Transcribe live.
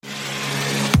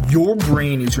Your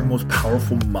brain is your most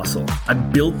powerful muscle. I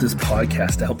built this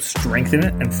podcast to help strengthen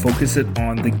it and focus it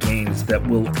on the gains that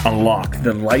will unlock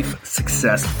the life,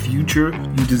 success, future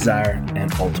you desire and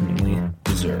ultimately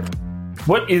deserve.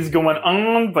 What is going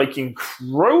on, Viking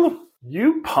crew?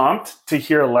 You pumped to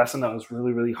hear a lesson that was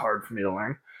really, really hard for me to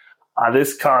learn?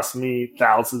 This cost me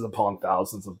thousands upon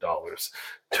thousands of dollars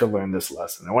to learn this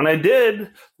lesson. And when I did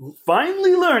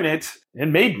finally learn it, it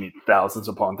made me thousands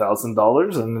upon thousands of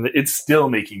dollars, and it's still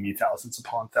making me thousands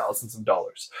upon thousands of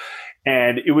dollars.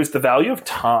 And it was the value of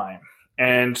time.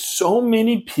 And so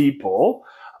many people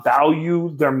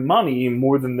value their money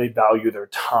more than they value their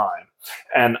time.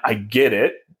 And I get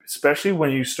it. Especially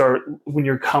when you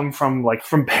come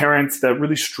from parents that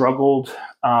really struggled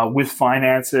with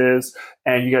finances,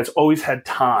 and you guys always had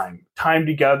time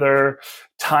together,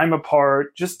 time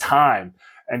apart, just time,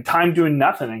 and time doing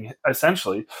nothing,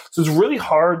 essentially. So it's really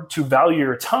hard to value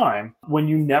your time when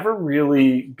you never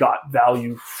really got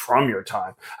value from your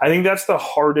time. I think that's the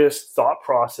hardest thought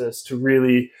process to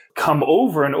really come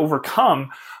over and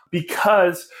overcome,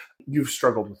 because you've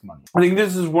struggled with money. I think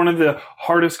this is one of the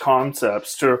hardest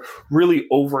concepts to really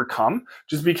overcome,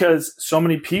 just because so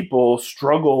many people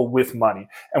struggle with money.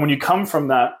 And when you come from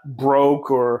that broke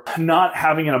or not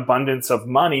having an abundance of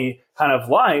money kind of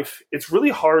life, it's really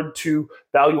hard to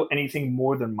value anything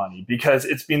more than money, because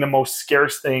it's been the most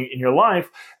scarce thing in your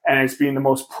life, and it's been the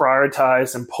most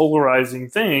prioritized and polarizing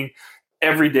thing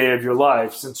every day of your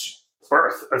life since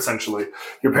birth. Essentially,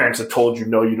 your parents have told you,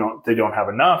 no, they don't have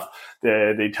enough.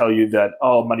 They tell you that,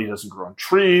 oh, money doesn't grow on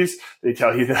trees. They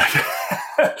tell you that,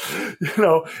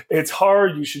 it's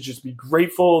hard. You should just be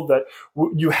grateful that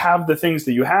you have the things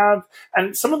that you have.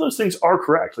 And some of those things are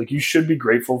correct. Like, you should be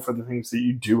grateful for the things that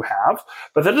you do have,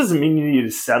 but that doesn't mean you need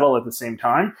to settle at the same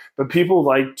time. But people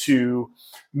like to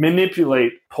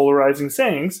manipulate polarizing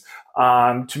sayings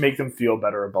to make them feel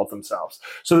better about themselves.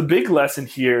 So the big lesson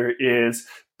here is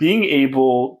being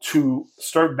able to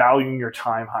start valuing your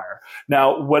time higher.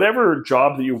 Now, whatever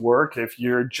job that you work, if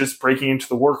you're just breaking into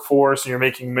the workforce and you're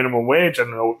making minimum wage, I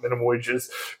don't know what minimum wage is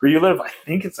where you live. I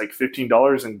think it's like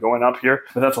 $15 and going up here,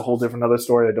 but that's a whole different other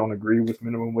story. I don't agree with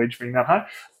minimum wage being that high.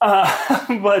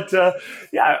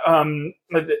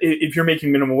 If you're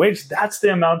making minimum wage, that's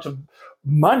the amount of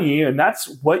money, and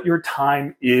that's what your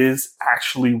time is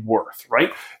actually worth,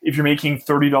 right? If you're making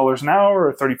 $30 an hour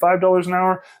or $35 an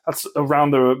hour, that's around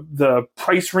the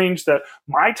price range that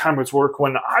my time was worth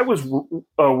when I was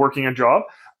working a job,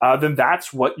 then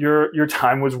that's what your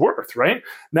time was worth, right?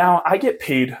 Now, I get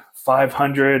paid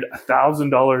 $500,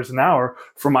 $1,000 an hour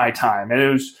for my time. And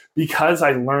it was because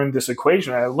I learned this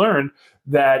equation. I learned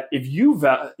that if you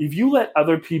let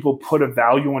other people put a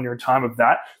value on your time of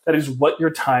that is what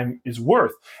your time is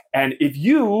worth. And if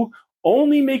you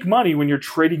only make money when you're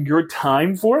trading your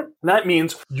time for it, that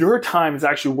means your time is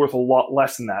actually worth a lot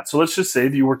less than that. So let's just say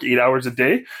that you work 8 hours a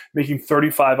day, making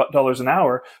 $35 an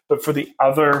hour, but for the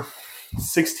other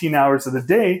 16 hours of the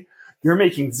day, you're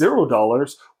making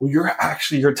 $0. Well,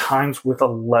 your time's worth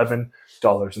 $11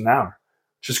 an hour.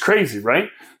 Which is crazy, right?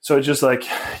 So it's just like,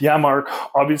 yeah, Mark,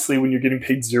 obviously when you're getting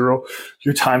paid $0,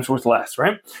 your time's worth less,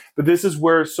 right? But this is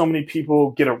where so many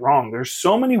people get it wrong. There's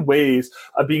so many ways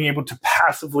of being able to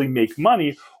passively make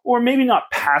money, or maybe not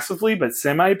passively, but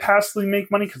semi-passively make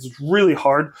money, because it's really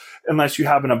hard unless you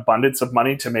have an abundance of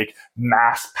money to make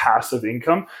mass passive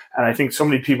income. And I think so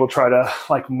many people try to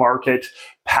market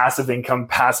passive income,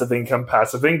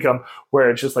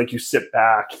 where it's just like you sit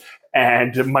back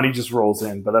and money just rolls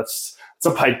in. But it's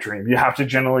a pipe dream. You have to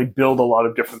generally build a lot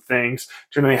of different things,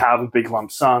 generally have a big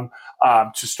lump sum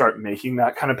to start making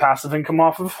that kind of passive income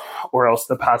off of, or else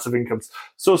the passive income's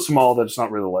so small that it's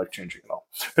not really life-changing at all.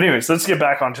 But anyways, let's get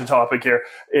back onto topic here,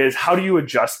 is how do you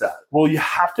adjust that? Well, you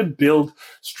have to build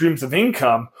streams of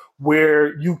income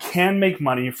where you can make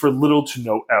money for little to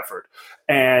no effort.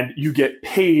 And you get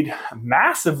paid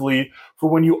massively for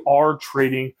when you are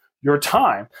trading your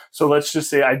time. So let's just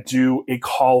say I do a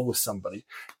call with somebody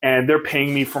and they're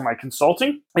paying me for my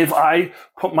consulting. If I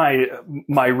put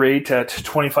my rate at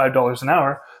 $25 an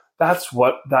hour, that's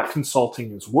what that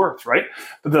consulting is worth, right?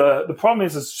 But the problem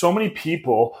is so many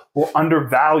people will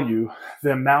undervalue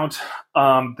the amount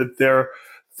that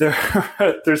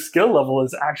their skill level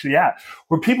is actually at,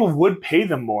 where people would pay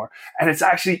them more. And it's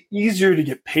actually easier to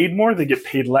get paid more than get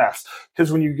paid less.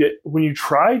 Because when you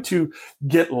try to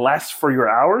get less for your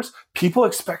hours, people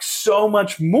expect so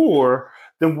much more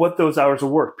than what those hours are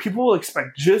worth. People will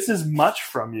expect just as much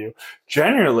from you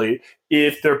generally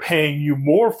if they're paying you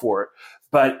more for it.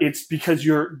 but it's because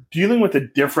you're dealing with a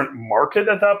different market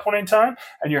at that point in time,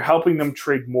 and you're helping them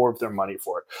trade more of their money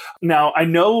for it. Now, I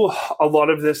know a lot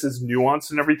of this is nuanced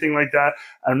and everything like that.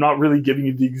 I'm not really giving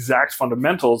you the exact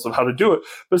fundamentals of how to do it,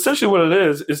 but essentially what it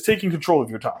is taking control of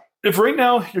your time. If right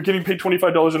now you're getting paid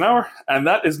 $25 an hour and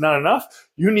that is not enough,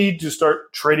 you need to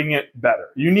start trading it better.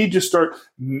 You need to start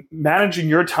managing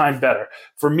your time better.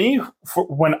 For me,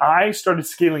 when I started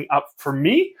scaling up,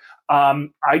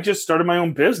 I just started my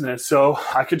own business so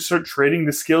I could start trading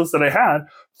the skills that I had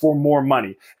for more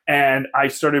money. And I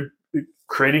started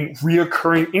creating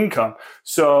reoccurring income.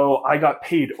 So I got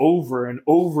paid over and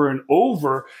over and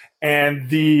over. And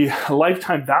the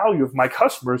lifetime value of my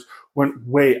customers went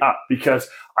way up because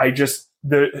I just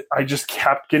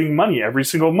kept getting money every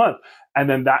single month. And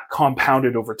then that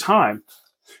compounded over time.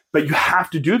 But you have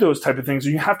to do those type of things,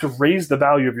 and you have to raise the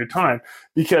value of your time,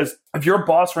 because if your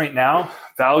boss right now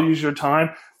values your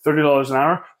time $30 an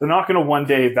hour, they're not going to one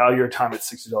day value your time at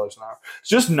 $60 an hour. It's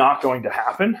just not going to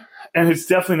happen, and it's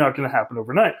definitely not going to happen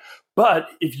overnight. But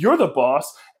if you're the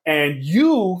boss and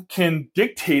you can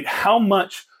dictate how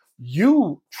much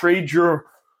you trade your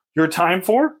time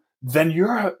for, then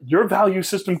your value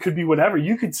system could be whatever.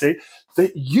 You could say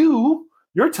that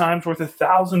your time's worth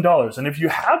 $1,000. And if you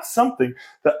have something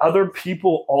that other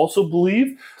people also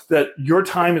believe that your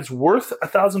time is worth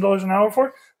 $1,000 an hour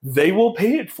for, they will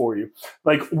pay it for you.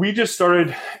 Like, we just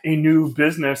started a new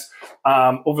business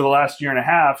over the last year and a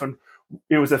half, and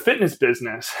it was a fitness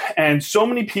business. And so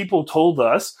many people told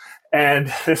us,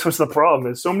 and this was the problem,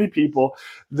 is so many people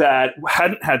that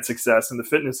hadn't had success in the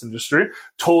fitness industry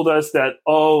told us that,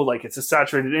 it's a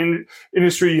saturated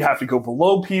industry. You have to go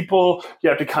below people. You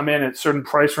have to come in at a certain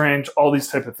price range, all these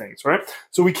type of things, right?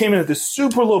 So we came in at this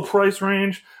super low price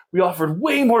range. We offered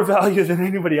way more value than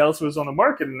anybody else was on the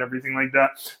market and everything like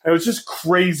that. And it was just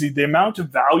crazy, the amount of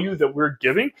value that we're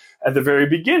giving at the very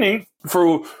beginning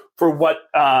for what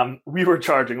we were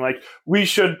charging. Like, we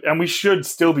should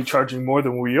still be charging more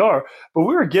than we are, but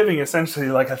we were giving essentially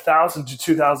like $1,000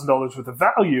 to $2,000 worth of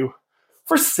value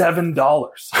for $7.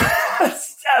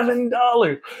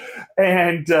 $7.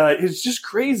 And it's just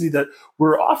crazy that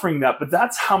we're offering that, but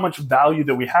that's how much value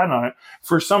that we had on it.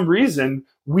 For some reason,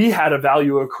 we had a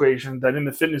value equation that in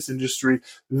the fitness industry,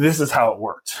 this is how it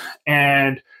worked.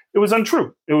 And it was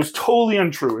untrue. It was totally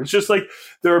untrue. It's just like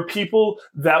there are people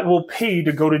that will pay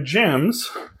to go to gyms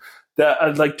that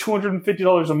are like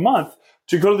 $250 a month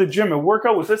to go to the gym and work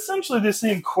out with essentially the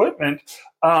same equipment,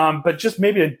 but just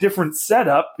maybe a different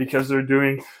setup because they're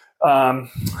doing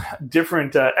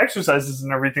different exercises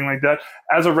and everything like that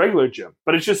as a regular gym.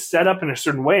 But it's just set up in a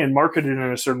certain way and marketed in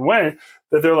a certain way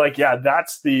that they're like, yeah,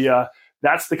 that's the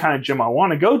kind of gym I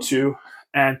want to go to.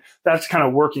 And that's kind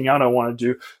of working out I want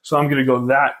to do. So I'm going to go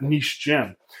that niche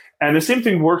gym. And the same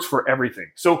thing works for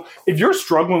everything. So if you're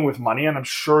struggling with money, and I'm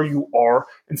sure you are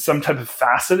in some type of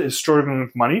facet is struggling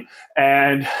with money,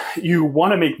 and you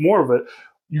want to make more of it,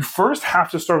 you first have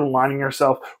to start aligning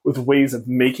yourself with ways of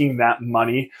making that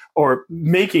money or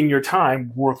making your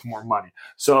time worth more money.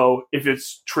 So if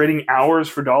it's trading hours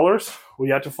for dollars, well,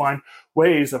 you have to find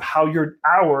ways of how your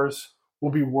hours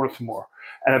will be worth more.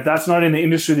 And if that's not in the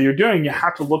industry that you're doing, you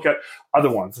have to look at other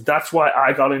ones. That's why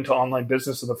I got into online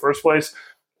business in the first place.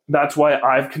 That's why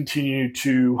I've continued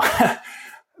to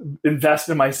invest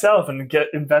in myself and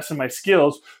invest in my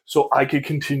skills so I could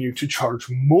continue to charge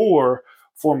more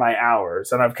for my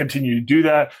hours. And I've continued to do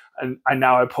that. And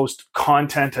now I post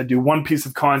content. I do one piece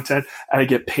of content and I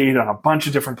get paid on a bunch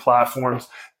of different platforms.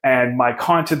 And my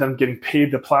content that I'm getting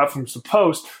paid the platforms to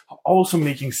post, I'm also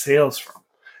making sales from.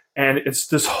 And it's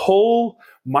this whole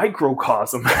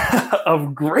microcosm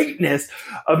of greatness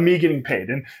of me getting paid.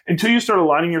 And until you start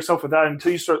aligning yourself with that,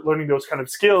 until you start learning those kind of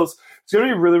skills, it's going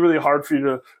to be really, really hard for you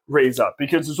to raise up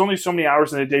because there's only so many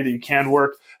hours in a day that you can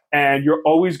work. And you're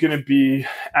always going to be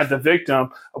at the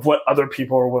victim of what other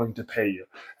people are willing to pay you.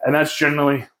 And that's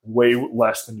generally way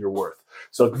less than you're worth.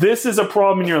 So this is a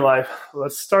problem in your life.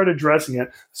 Let's start addressing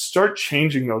it. Start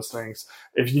changing those things.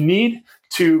 If you need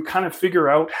to kind of figure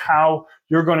out how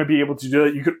you're going to be able to do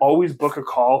it, you could always book a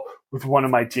call with one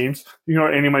of my teams. You know,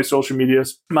 any of my social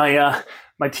medias. My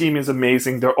team is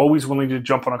amazing. They're always willing to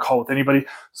jump on a call with anybody.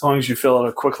 As long as you fill out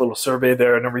a quick little survey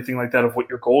there and everything like that of what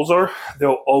your goals are,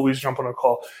 they'll always jump on a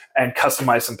call and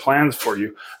customize some plans for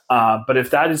you. But if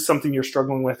that is something you're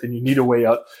struggling with and you need a way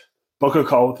out, book a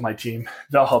call with my team.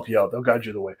 They'll help you out. They'll guide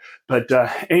you the way. But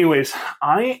anyways,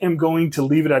 I am going to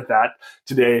leave it at that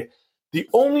today. The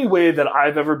only way that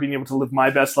I've ever been able to live my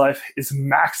best life is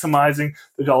maximizing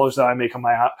the dollars that I make on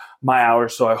my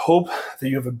hours. So I hope that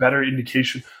you have a better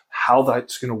indication how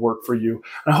that's going to work for you.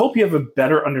 And I hope you have a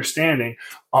better understanding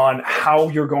on how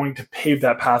you're going to pave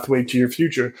that pathway to your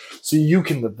future so you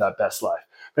can live that best life.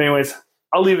 But anyways,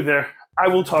 I'll leave it there. I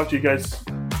will talk to you guys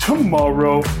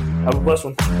tomorrow. Have a blessed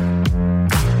one.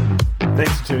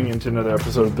 Thanks for tuning in to another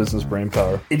episode of Business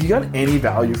Brainpower. If you got any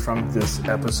value from this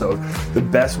episode, the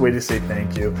best way to say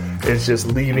thank you is just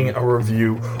leaving a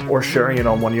review or sharing it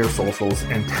on one of your socials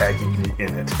and tagging me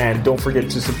in it. And don't forget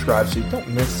to subscribe so you don't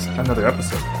miss another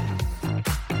episode.